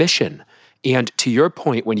and mission. And to your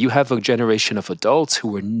point, when you have a generation of adults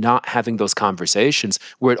who are not having those conversations,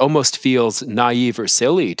 where it almost feels naive or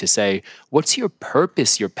silly to say, what's your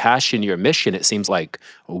purpose, your passion, your mission? It seems like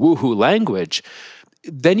a woohoo language.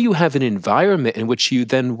 Then you have an environment in which you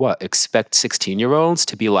then expect 16-year-olds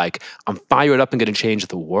to be like, I'm fired up and going to change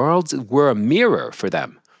the world. We're a mirror for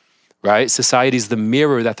them. Right? Society's the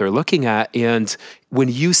mirror that they're looking at. And when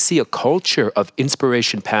you see a culture of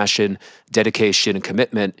inspiration, passion, dedication, and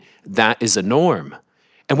commitment, that is a norm.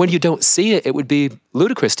 And when you don't see it, it would be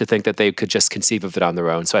ludicrous to think that they could just conceive of it on their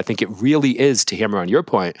own. So I think it really is, to hammer on your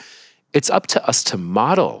point, it's up to us to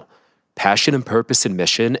model passion and purpose and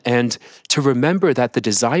mission, and to remember that the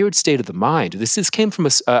desired state of the mind,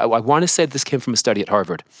 I want to say this came from a study at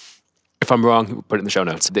Harvard. If I'm wrong, we'll put it in the show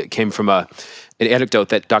notes. It came from an anecdote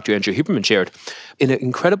that Dr. Andrew Huberman shared. In an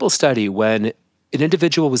incredible study, when an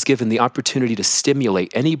individual was given the opportunity to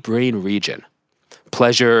stimulate any brain region,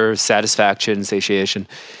 pleasure, satisfaction, satiation,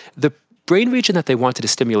 the brain region that they wanted to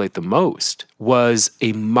stimulate the most was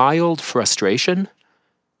a mild frustration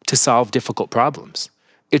to solve difficult problems.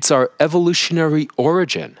 It's our evolutionary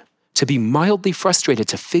origin to be mildly frustrated,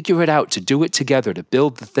 to figure it out, to do it together, to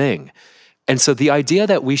build the thing. And so the idea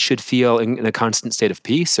that we should feel in a constant state of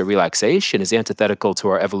peace or relaxation is antithetical to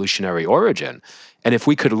our evolutionary origin. And if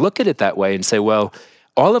we could look at it that way and say, well,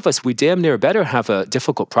 all of us, we damn near better have a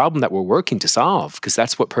difficult problem that we're working to solve, because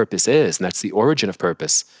that's what purpose is, and that's the origin of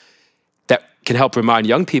purpose. That can help remind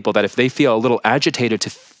young people that if they feel a little agitated to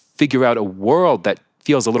figure out a world that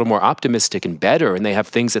feels a little more optimistic and better, and they have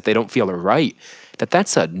things that they don't feel are right,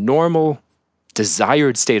 that's a normal,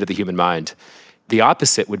 desired state of the human mind. The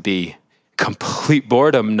opposite would be complete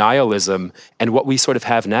boredom, nihilism, and what we sort of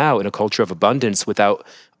have now in a culture of abundance without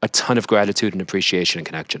a ton of gratitude and appreciation and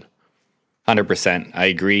connection. 100%. I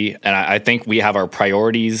agree. And I think we have our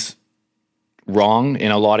priorities wrong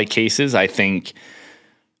in a lot of cases. I think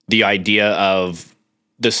the idea of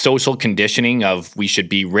the social conditioning of we should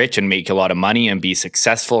be rich and make a lot of money and be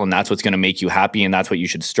successful, and that's what's going to make you happy, and that's what you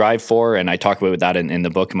should strive for. And I talk about that in the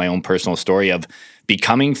book, in my own personal story of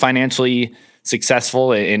becoming financially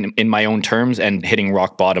successful in my own terms and hitting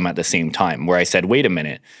rock bottom at the same time, where I said, wait a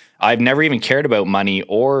minute, I've never even cared about money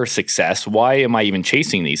or success. Why am I even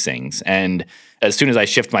chasing these things? And as soon as I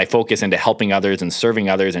shift my focus into helping others and serving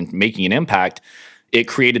others and making an impact, it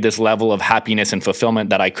created this level of happiness and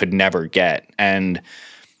fulfillment that I could never get. And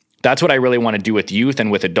that's what I really want to do with youth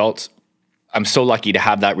and with adults. I'm so lucky to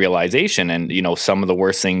have that realization. And, some of the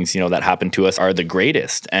worst things, that happen to us are the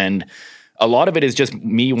greatest. And a lot of it is just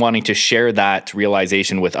me wanting to share that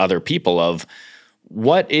realization with other people of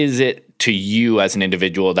what is it to you as an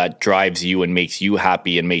individual that drives you and makes you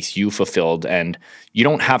happy and makes you fulfilled. And you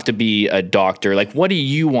don't have to be a doctor. Like, what do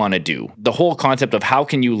you want to do? The whole concept of how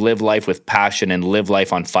can you live life with passion and live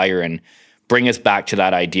life on fire, and bring us back to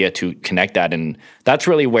that idea to connect that. And that's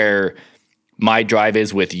really where my drive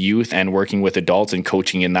is with youth and working with adults and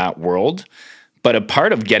coaching in that world. But a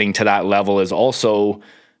part of getting to that level is also,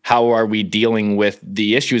 how are we dealing with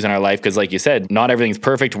the issues in our life? Because like you said, not everything's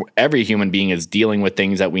perfect. Every human being is dealing with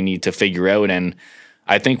things that we need to figure out. And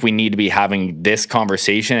I think we need to be having this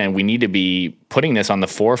conversation, and we need to be putting this on the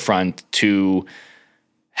forefront to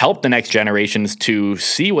help the next generations to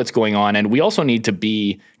see what's going on. And we also need to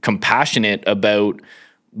be compassionate about,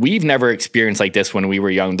 we've never experienced like this when we were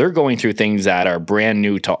young. They're going through things that are brand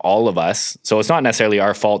new to all of us. So it's not necessarily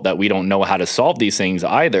our fault that we don't know how to solve these things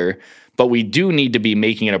either. But we do need to be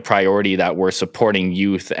making it a priority that we're supporting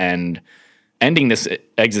youth and ending this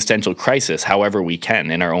existential crisis however we can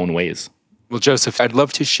in our own ways. Well, Joseph, I'd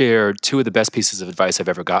love to share two of the best pieces of advice I've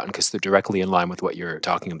ever gotten, because they're directly in line with what you're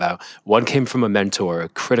talking about. One came from a mentor, a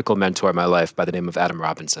critical mentor in my life by the name of Adam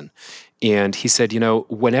Robinson. And he said,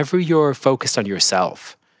 whenever you're focused on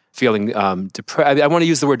yourself, feeling depressed, I want to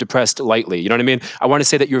use the word depressed lightly, you know what I mean? I want to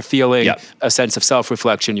say that you're feeling a sense of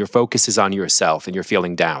self-reflection, your focus is on yourself and you're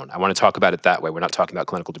feeling down. I want to talk about it that way. We're not talking about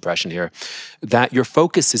clinical depression here. That your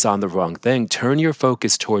focus is on the wrong thing. Turn your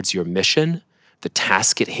focus towards your mission, the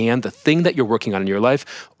task at hand, the thing that you're working on in your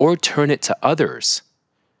life, or turn it to others.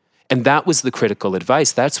 And that was the critical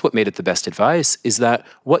advice. That's what made it the best advice, is that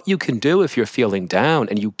what you can do if you're feeling down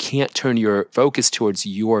and you can't turn your focus towards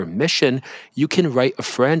your mission, you can write a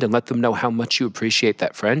friend and let them know how much you appreciate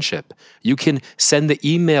that friendship. You can send the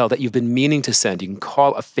email that you've been meaning to send. You can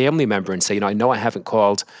call a family member and say, I know I haven't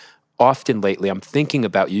called often lately. I'm thinking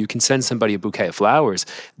about you. You can send somebody a bouquet of flowers.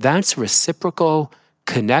 That's reciprocal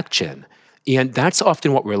connection. And that's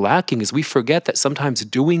often what we're lacking, is we forget that sometimes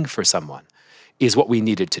doing for someone is what we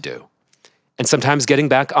needed to do. And sometimes getting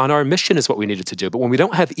back on our mission is what we needed to do. But when we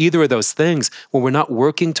don't have either of those things, when we're not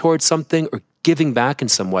working towards something or giving back in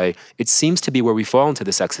some way, it seems to be where we fall into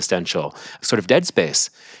this existential sort of dead space.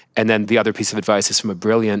 And then the other piece of advice is from a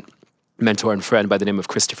brilliant mentor and friend by the name of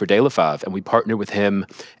Christopher Delafave. And we partnered with him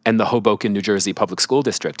and the Hoboken, New Jersey Public School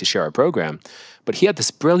District to share our program. But he had this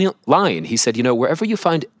brilliant line. He said, wherever you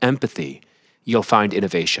find empathy, you'll find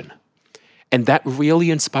innovation. And that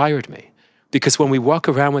really inspired me, because when we walk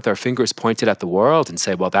around with our fingers pointed at the world and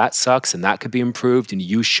say, well, that sucks and that could be improved and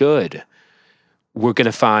you should, we're going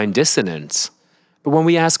to find dissonance. But when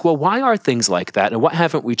we ask, well, why are things like that and what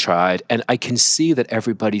haven't we tried? And I can see that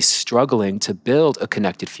everybody's struggling to build a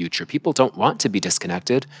connected future. People don't want to be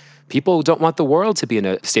disconnected. People don't want the world to be in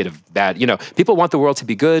a state of bad, people want the world to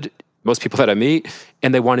be good. Most people that I meet,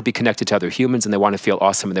 and they want to be connected to other humans, and they want to feel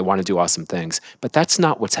awesome, and they want to do awesome things. But that's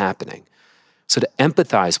not what's happening. So to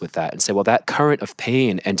empathize with that and say, well, that current of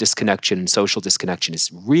pain and disconnection and social disconnection is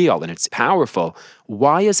real and it's powerful.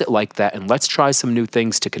 Why is it like that? And let's try some new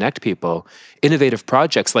things to connect people. Innovative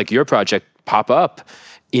projects like your project pop up.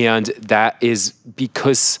 And that is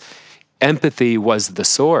because empathy was the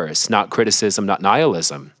source, not criticism, not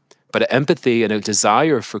nihilism, but empathy and a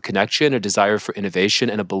desire for connection, a desire for innovation,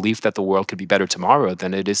 and a belief that the world could be better tomorrow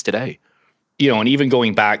than it is today. And even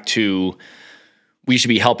going back to we should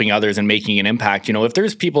be helping others and making an impact. If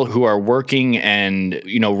there's people who are working and,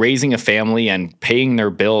 raising a family and paying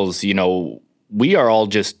their bills, we are all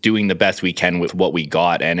just doing the best we can with what we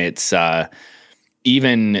got. And it's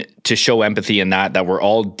even to show empathy in that we're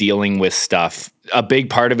all dealing with stuff. A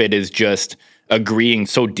big part of it is just agreeing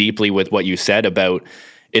so deeply with what you said about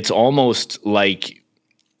it's almost like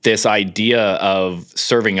this idea of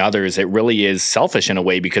serving others, it really is selfish in a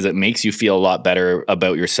way because it makes you feel a lot better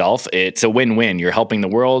about yourself. It's a win-win. You're helping the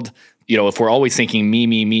world. If we're always thinking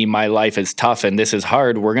me, my life is tough and this is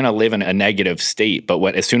hard, we're going to live in a negative state.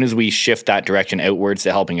 But as soon as we shift that direction outwards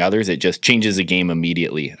to helping others, it just changes the game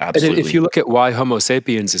immediately. Absolutely. And if you look at why Homo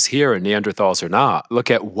sapiens is here and Neanderthals are not, look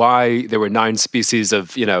at why there were 9 species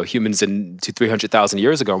of humans 300,000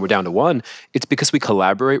 years ago and we're down to 1. It's because we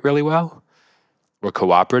collaborate really well. We're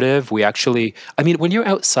cooperative. We actually, when you're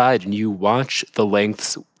outside and you watch the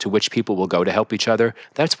lengths to which people will go to help each other,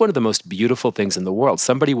 that's one of the most beautiful things in the world.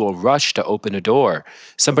 Somebody will rush to open a door.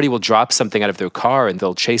 Somebody will drop something out of their car and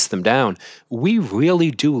they'll chase them down. We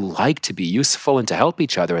really do like to be useful and to help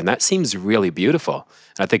each other. And that seems really beautiful.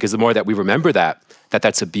 And I think as the more that we remember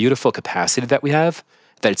that's a beautiful capacity that we have,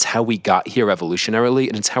 that it's how we got here evolutionarily,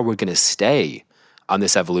 and it's how we're going to stay on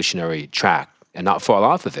this evolutionary track and not fall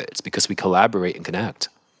off of it. It's because we collaborate and connect.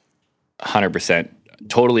 100%.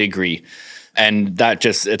 Totally agree. And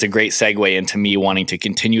it's a great segue into me wanting to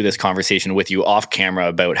continue this conversation with you off camera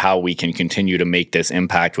about how we can continue to make this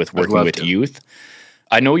impact with working with youth.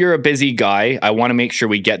 I know you're a busy guy. I want to make sure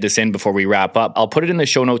we get this in before we wrap up. I'll put it in the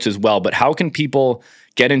show notes as well, but how can people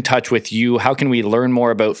get in touch with you? How can we learn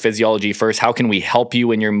more about Physiology First? How can we help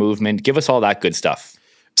you in your movement? Give us all that good stuff.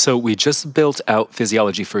 So we just built out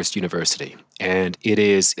Physiology First University, and it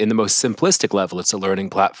is, in the most simplistic level, it's a learning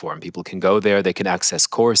platform. People can go there, they can access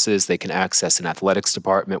courses, they can access an athletics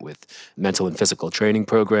department with mental and physical training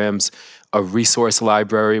programs, a resource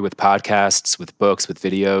library with podcasts, with books, with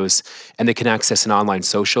videos, and they can access an online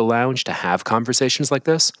social lounge to have conversations like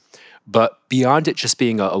this. But beyond it just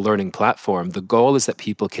being a learning platform, the goal is that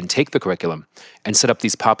people can take the curriculum and set up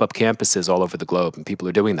these pop-up campuses all over the globe, and people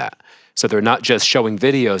are doing that. So they're not just showing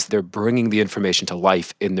videos, they're bringing the information to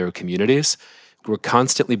life in their communities. We're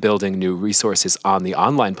constantly building new resources on the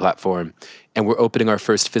online platform, and we're opening our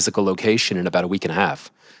first physical location in about a week and a half.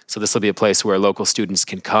 So this will be a place where local students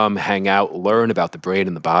can come, hang out, learn about the brain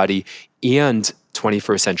and the body, and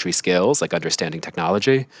 21st century skills like understanding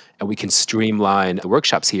technology, and we can streamline the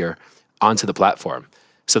workshops here onto the platform.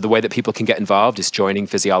 So the way that people can get involved is joining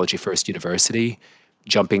Physiology First University,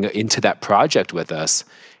 jumping into that project with us,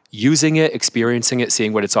 using it, experiencing it,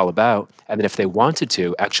 seeing what it's all about, and then if they wanted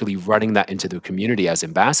to, actually running that into the community as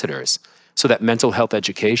ambassadors so that mental health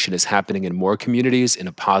education is happening in more communities in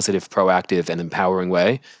a positive, proactive, and empowering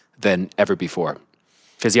way than ever before.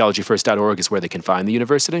 Physiologyfirst.org is where they can find the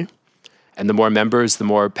university. And the more members, the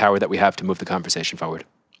more power that we have to move the conversation forward.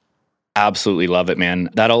 Absolutely love it, man.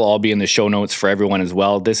 That'll all be in the show notes for everyone as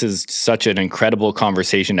well. This is such an incredible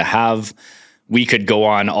conversation to have. We could go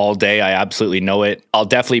on all day. I absolutely know it. I'll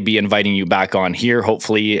definitely be inviting you back on here,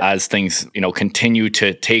 hopefully, as things, continue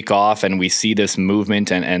to take off and we see this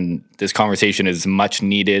movement and this conversation is much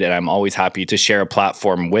needed. And I'm always happy to share a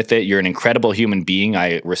platform with it. You're an incredible human being.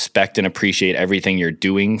 I respect and appreciate everything you're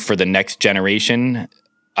doing for the next generation.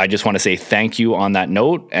 I just want to say thank you on that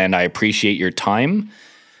note, and I appreciate your time.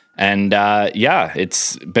 And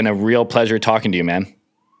it's been a real pleasure talking to you, man.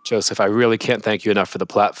 Joseph, I really can't thank you enough for the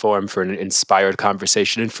platform, for an inspired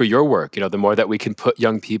conversation, and for your work. The more that we can put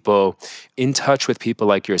young people in touch with people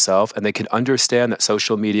like yourself, and they can understand that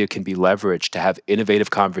social media can be leveraged to have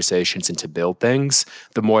innovative conversations and to build things,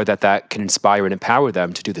 the more that can inspire and empower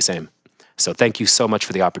them to do the same. So thank you so much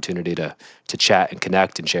for the opportunity to chat and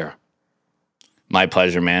connect and share. My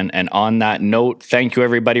pleasure, man. And on that note, thank you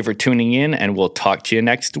everybody for tuning in, and we'll talk to you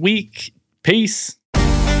next week. Peace.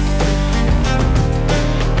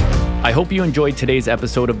 I hope you enjoyed today's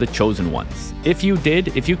episode of The Chosen Ones. If you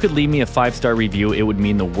did, if you could leave me a 5-star review, it would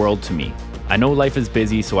mean the world to me. I know life is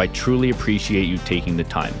busy, so I truly appreciate you taking the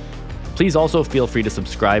time. Please also feel free to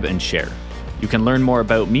subscribe and share. You can learn more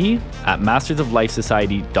about me at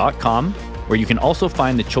mastersoflifesociety.com, where you can also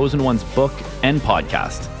find The Chosen Ones book and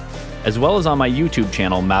podcast. as well as on my YouTube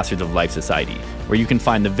channel, Masters of Life Society, where you can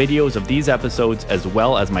find the videos of these episodes as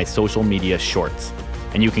well as my social media shorts.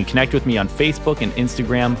 And you can connect with me on Facebook and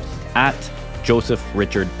Instagram at Joseph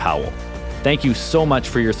Richard Powell. Thank you so much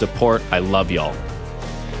for your support. I love y'all.